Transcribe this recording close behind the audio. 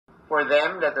For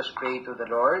them, let us pray to the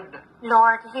Lord.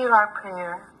 Lord, hear our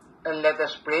prayer. And let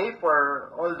us pray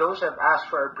for all those who have asked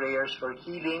for our prayers for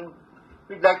healing.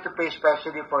 We'd like to pray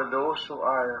especially for those who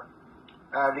are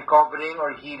recovering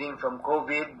or healing from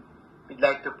COVID. We'd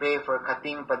like to pray for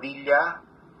Kating Padilla,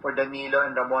 for Danilo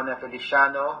and Ramona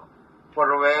Feliciano, for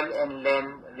Roel and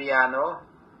Len Riano.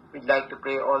 We'd like to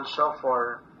pray also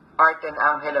for Art and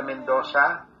Angela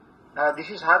Mendoza. This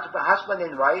is husband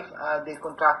and wife. They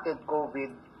contracted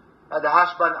COVID. The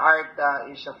husband, Art,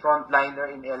 is a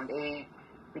frontliner in LA.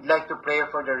 We'd like to pray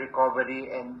for their recovery,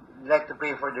 and we'd like to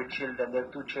pray for their children. They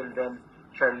have 2 children,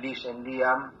 Charlize and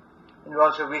Liam. And we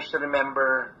also wish to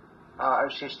remember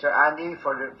our sister Annie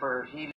for healing.